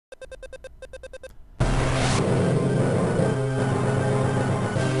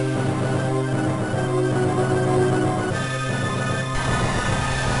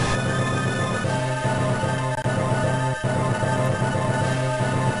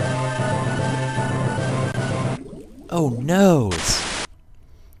Oh noes!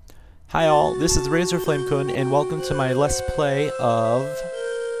 Hi all, this is Razorflamekun and welcome to my Let's Play of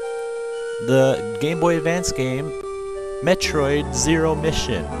the Game Boy Advance game Metroid Zero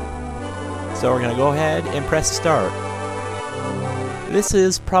Mission. So we're gonna go ahead and press start. This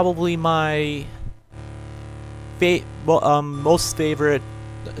is probably my most favorite,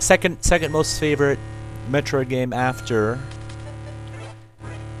 second most favorite Metroid game after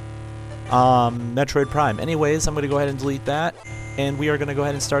Metroid Prime. Anyways, I'm gonna go ahead and delete that, and we are gonna go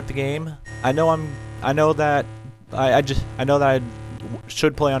ahead and start the game. I know that I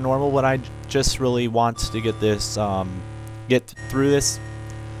should play on normal, but I just really want to get this, get through this.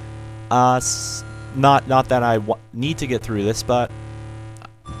 Not that I need to get through this, but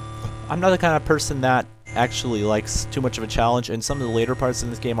I'm not the kind of person that actually likes too much of a challenge, and some of the later parts in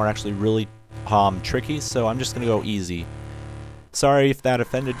this game are actually really tricky, so I'm just gonna go easy. Sorry if that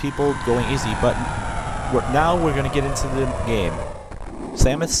offended people going easy, but now we're going to get into the game.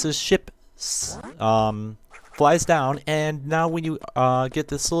 Samus's ship flies down, and now when you get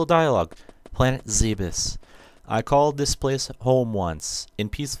this little dialogue. Planet Zebes. I called this place home once, in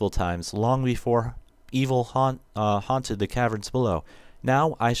peaceful times, long before evil haunted the caverns below.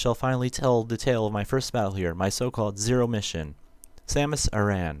 Now I shall finally tell the tale of my first battle here, my so-called Zero Mission. Samus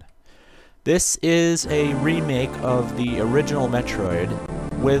Aran. This is a remake of the original Metroid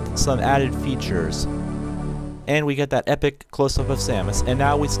with some added features. And we get that epic close-up of Samus, and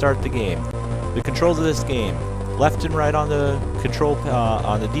now we start the game. The controls of this game: left and right on the control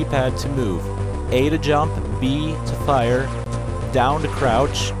on the D-pad to move, A to jump, B to fire, down to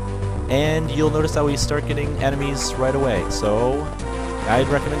crouch, and you'll notice that we start getting enemies right away. So I'd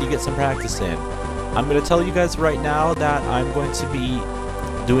recommend you get some practice in. I'm going to tell you guys right now that I'm going to be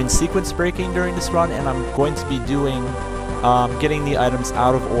doing sequence breaking during this run, and I'm going to be doing getting the items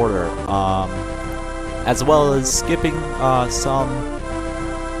out of order, as well as skipping some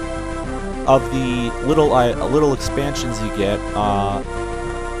of the little expansions you get,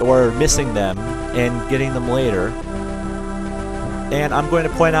 or missing them and getting them later. And I'm going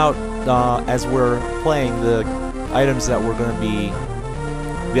to point out as we're playing the items that we're going to be,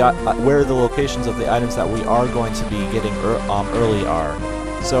 where the locations of the items that we are going to be getting early are.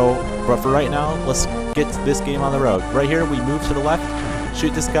 So, but for right now, let's get this game on the road. Right here, we move to the left,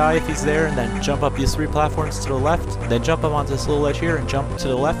 shoot this guy if he's there, and then jump up these 3 platforms to the left, then jump up onto this little ledge here and jump to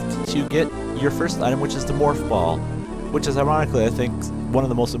the left to get your first item, which is the Morph Ball, which is ironically, I think, one of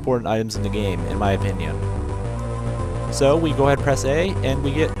the most important items in the game, in my opinion. So, we go ahead and press A, and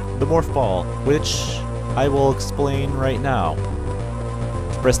we get the Morph Ball, which I will explain right now.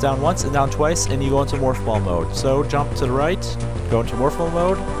 Press down once and down twice, and you go into Morph Ball mode. So, jump to the right, go into Morph Ball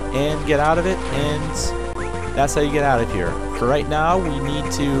mode, and get out of it, and that's how you get out of here. For right now, we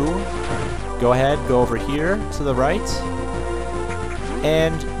need to go ahead, go over here to the right,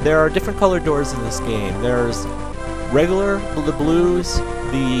 and there are different colored doors in this game. There's regular, the blues,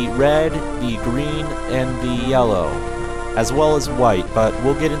 the red, the green, and the yellow, as well as white, but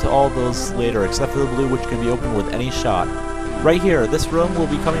we'll get into all those later, except for the blue, which can be opened with any shot. Right here, this room we'll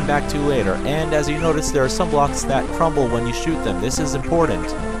be coming back to later, and as you notice, there are some blocks that crumble when you shoot them. This is important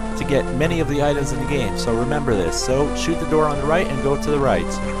to get many of the items in the game, so remember this. So shoot the door on the right and go to the right.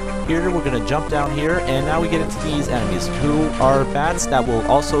 Here we're going to jump down here, and now we get into these enemies, who are bats that will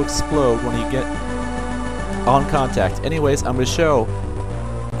also explode when you get on contact. Anyways, I'm going to show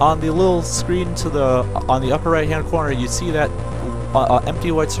on the little screen on the upper right hand corner, you see that empty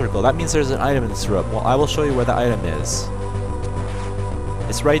white circle. That means there's an item in this room. Well, I will show you where the item is.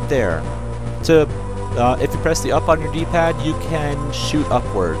 It's right there. If you press the up on your D-pad, you can shoot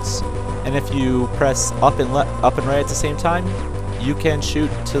upwards, and if you press up and right at the same time, you can shoot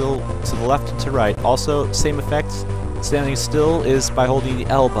to the left and to right. Also, same effect. Standing still is by holding the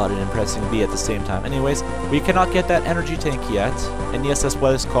L button and pressing B at the same time. Anyways, we cannot get that energy tank yet, and yes, that's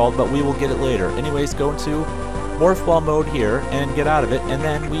what it's called, but we will get it later. Anyways, go into Morph Ball mode here and get out of it, and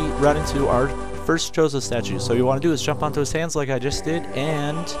then we run into our first Chozo statue. So what you want to do is jump onto his hands like I just did,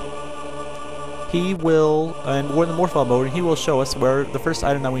 and he will, and we're in the Morph Ball mode, and he will show us where the first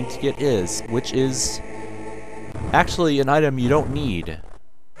item that we need to get is, which is actually an item you don't need,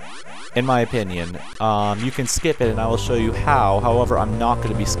 in my opinion. You can skip it, and I will show you how. However, I'm not going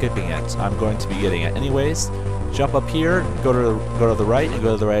to be skipping it. I'm going to be getting it. Anyways, jump up here, go to the right, and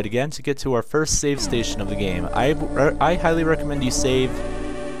go to the right again to get to our first save station of the game. I highly recommend you save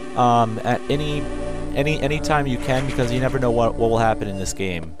at any time you can, because you never know what will happen in this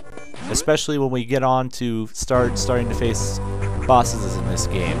game, especially when we get on to starting to face bosses in this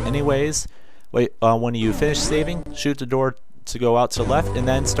game. Anyways, when you finish saving, shoot the door to go out to the left, and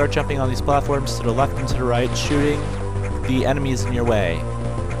then start jumping on these platforms to the left and to the right, shooting the enemies in your way.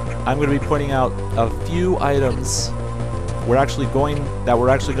 I'm going to be pointing out a few items we're actually going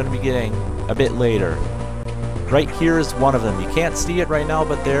to be getting a bit later. Right here is one of them. You can't see it right now,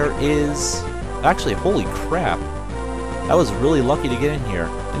 but there is... Actually, holy crap. I was really lucky to get in here.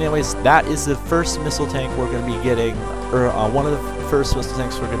 Anyways, that is the first missile tank we're going to be getting, or one of the first missile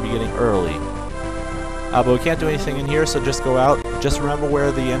tanks we're going to be getting early. But we can't do anything in here, so just go out. Just remember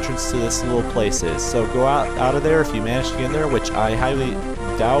where the entrance to this little place is. So go out of there if you manage to get in there, which I highly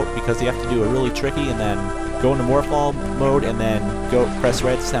doubt, because you have to do it really tricky, and then go into Morph Ball mode, and then go press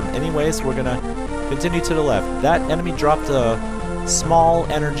right to stem. Anyways, we're going to continue to the left. That enemy dropped a small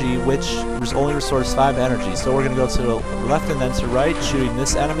energy, which only restores 5 energy. So we're going to go to the left and then to the right, shooting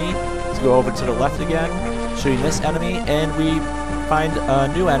this enemy, to go over to the left again, shooting this enemy, and we find a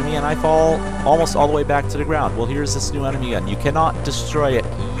new enemy, and I fall almost all the way back to the ground. Well, here's this new enemy again. You cannot destroy it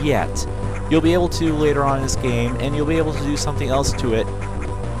yet. You'll be able to later on in this game, and you'll be able to do something else to it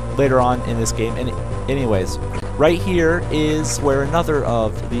later on in this game. And anyways, right here is where another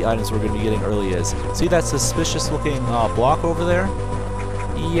of the items we're going to be getting early is. See that suspicious looking block over there?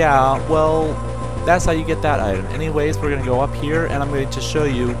 Yeah, well, that's how you get that item. Anyways, we're going to go up here, and I'm going to show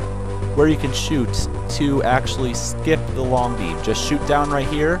you where you can shoot to actually skip the long beam. Just shoot down right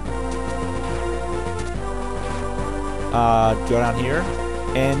here. Go down here,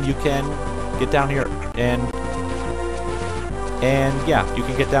 and you can get down here, and yeah, you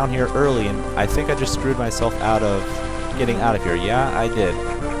can get down here early, and I think I just screwed myself out of getting out of here. Yeah, I did.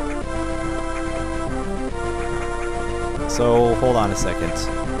 So, hold on a second.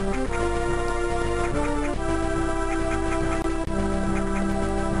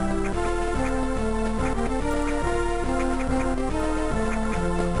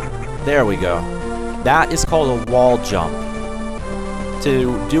 There we go. That is called a wall jump.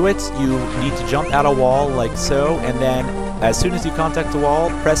 To do it, you need to jump out a wall like so, and then as soon as you contact the wall,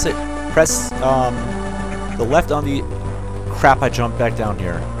 press the left on the... Crap, I jumped back down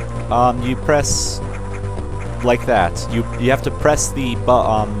here. You press like that. You have to press the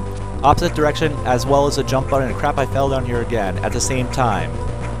opposite direction as well as a jump button, and crap, I fell down here again at the same time.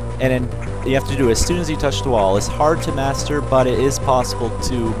 And then you have to do it as soon as you touch the wall. It's hard to master, but it is possible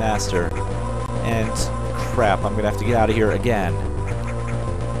to master. And crap, I'm gonna have to get out of here again.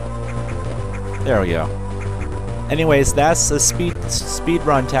 There we go. Anyways, that's a speed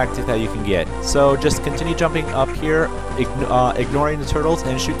run tactic that you can get. So just continue jumping up here, ignoring the turtles,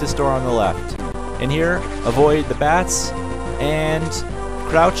 and shoot this door on the left. And here, avoid the bats, and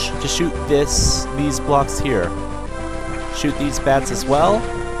crouch to shoot these blocks here. Shoot these bats as well.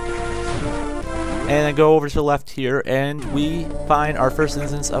 And then go over to the left here, and we find our first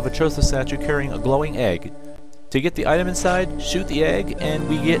instance of a Chozo statue carrying a glowing egg. To get the item inside, shoot the egg, and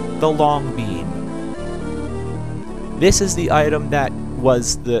we get the long beam. This is the item that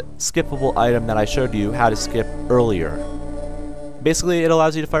was the skippable item that I showed you how to skip earlier. Basically, it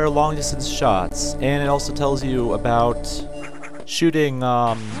allows you to fire long distance shots, and it also tells you about shooting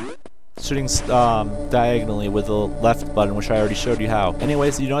diagonally with the left button, which I already showed you how.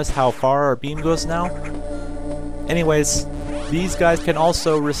 Anyways, you notice how far our beam goes now? Anyways, these guys can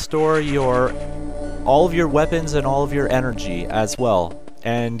also restore all of your weapons and all of your energy as well.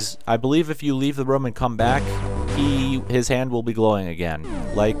 And I believe if you leave the room and come back, his hand will be glowing again,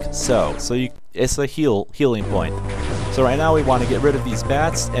 like so. So it's a healing point. So right now we want to get rid of these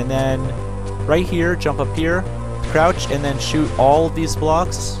bats, and then right here, jump up here, crouch, and then shoot all of these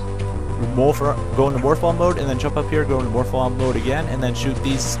blocks. Go into Morph Ball mode, and then jump up here, go into Morph Ball mode again, and then shoot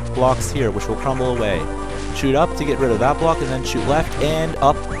these blocks here, which will crumble away. Shoot up to get rid of that block, and then shoot left and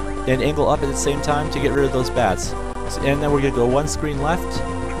up, and angle up at the same time to get rid of those bats. And then we're going to go one screen left,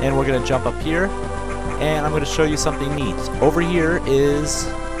 and we're going to jump up here, and I'm going to show you something neat. Over here is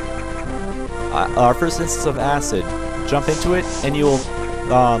our first instance of acid. Jump into it, and you will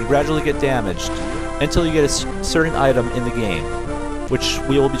gradually get damaged until you get a certain item in the game, which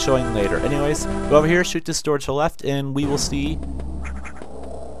we will be showing later. Anyways, go over here, shoot this door to the left, and we will see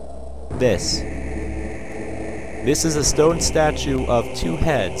this. This is a stone statue of 2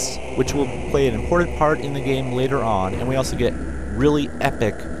 heads, which will play an important part in the game later on, and we also get really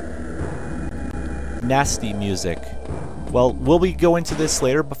epic, nasty music. Well, we'll be going to this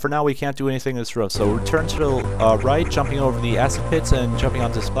later, but for now we can't do anything in this room. So return to the right, jumping over the acid pits and jumping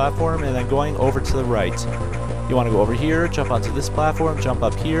onto this platform, and then going over to the right. You want to go over here, jump onto this platform, jump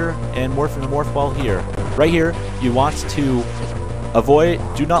up here, and morph in the Morph Ball here. Right here, you want to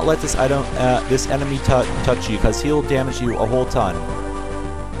do not let this enemy touch you, because he'll damage you a whole ton.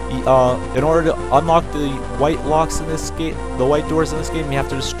 In order to unlock the white locks in this game, the white doors in this game, you have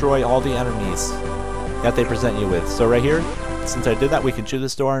to destroy all the enemies that they present you with. So right here, since I did that, we can shoot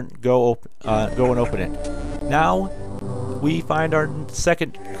this door and go and open it. Now we find our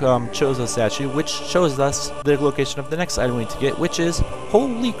second Chozo statue, which shows us the location of the next item we need to get, which is,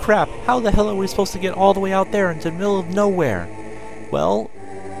 holy crap, how the hell are we supposed to get all the way out there into the middle of nowhere? Well,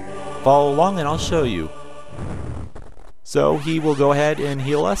 follow along and I'll show you. So he will go ahead and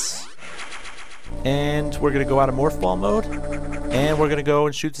heal us, and we're going to go out of Morph Ball mode, and we're going to go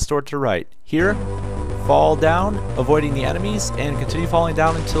and shoot the door to the right. Here, fall down, avoiding the enemies, and continue falling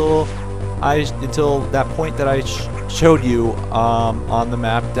down until that point that I showed you on the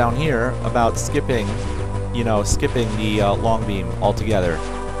map down here about skipping the long beam altogether.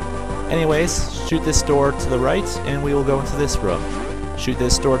 Anyways, shoot this door to the right, and we will go into this room. Shoot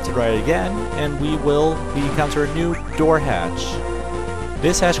this door to the right again, and we encounter a new door hatch.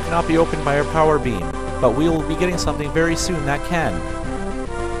 This hatch cannot be opened by our power beam, but we will be getting something very soon that can.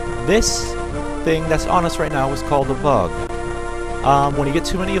 This thing that's on us right now is called a bug. When you get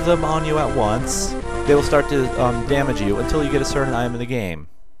too many of them on you at once, they will start to damage you until you get a certain item in the game.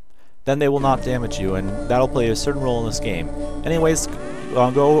 Then they will not damage you, and that'll play a certain role in this game. Anyways,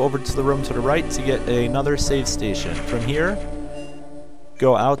 go over to the room to the right to get another save station. From here,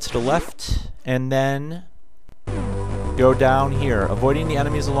 go out to the left, and then go down here, avoiding the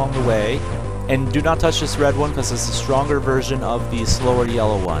enemies along the way. And do not touch this red one because it's a stronger version of the slower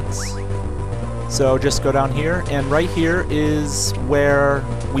yellow ones. So just go down here, and right here is where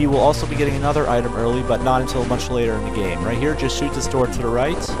we will also be getting another item early, but not until much later in the game. Right here, just shoot this door to the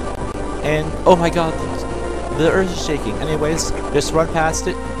right, and oh my god, the earth is shaking. Anyways, just run past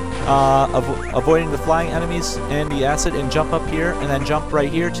it, avoiding the flying enemies and the acid, and jump up here, and then jump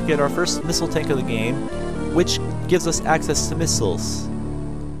right here to get our first missile tank of the game, which gives us access to missiles.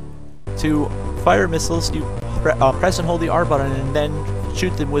 To fire missiles, you press and hold the R button and then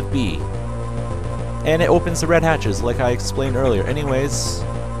shoot them with B. And it opens the red hatches, like I explained earlier. Anyways,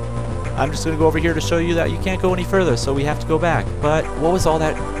 I'm just going to go over here to show you that you can't go any further, so we have to go back. But what was all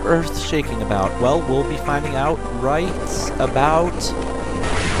that earth shaking about? Well, we'll be finding out right about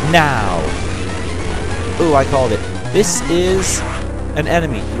now. Ooh, I called it. This is an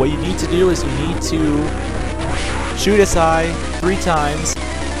enemy. What you need to do is you need to shoot its eye 3 times,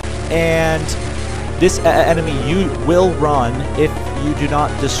 and this enemy you will run if you do not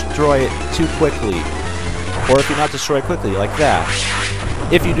destroy it too quickly, or if you not destroy it quickly, like that.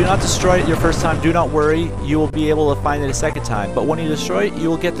 If you do not destroy it your first time, do not worry, you will be able to find it a second time. But when you destroy it, you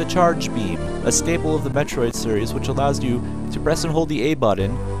will get the charge beam, a staple of the Metroid series, which allows you to press and hold the A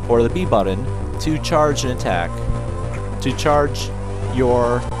button, or the B button, to charge an attack, to charge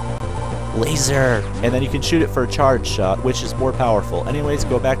your laser, and then you can shoot it for a charge shot, which is more powerful. Anyways,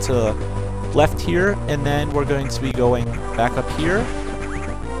 go back to left here, and then we're going to be going back up here.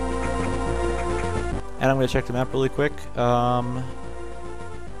 And I'm going to check the map really quick.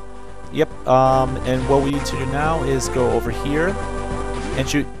 Yep, and what we need to do now is go over here and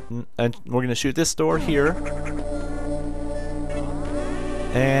shoot, and we're going to shoot this door here.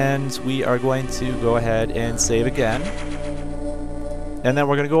 And we are going to go ahead and save again. And then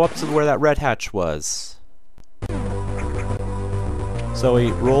we're going to go up to where that red hatch was. So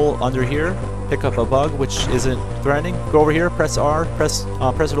we roll under here, pick up a bug which isn't threatening, go over here, press R, press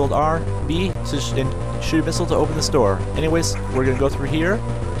and hold R, B, and shoot a missile to open this door. Anyways, we're going to go through here,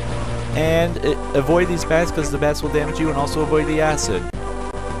 and avoid these bats because the bats will damage you, and also avoid the acid.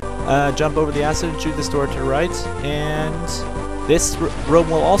 Jump over the acid and shoot this door to the right, and this room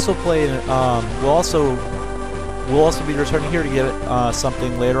will also play, we'll also be returning here to get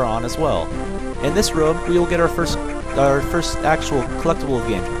something later on as well. In this room, we will get our first actual collectible of the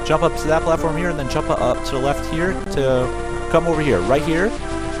game. Jump up to that platform here, and then jump up to the left here to come over here. Right here,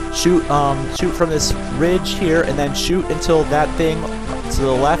 shoot from this ridge here, and then shoot until that thing to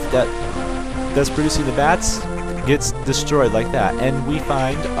the left that's producing the bats gets destroyed like that. And we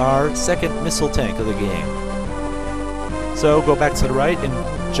find our second missile tank of the game. So go back to the right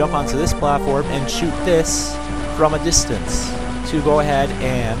and jump onto this platform and shoot this from a distance to go ahead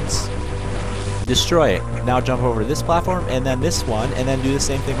and destroy it. Now jump over to this platform, and then this one, and then do the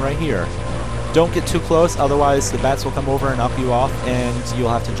same thing right here. Don't get too close, otherwise the bats will come over and knock you off, and you'll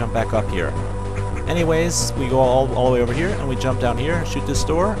have to jump back up here. Anyways, we go all the way over here, and we jump down here, shoot this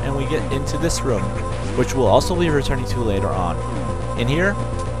door, and we get into this room, which we'll also be returning to later on. In here,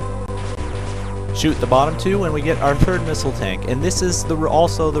 shoot the bottom 2, and we get our third missile tank. And this is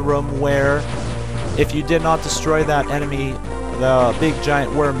also the room where, if you did not destroy that enemy, the big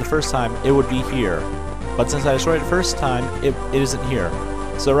giant worm, the first time, it would be here. But since I destroyed it the first time, it isn't here.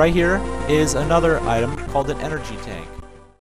 So right here is another item called an energy tank.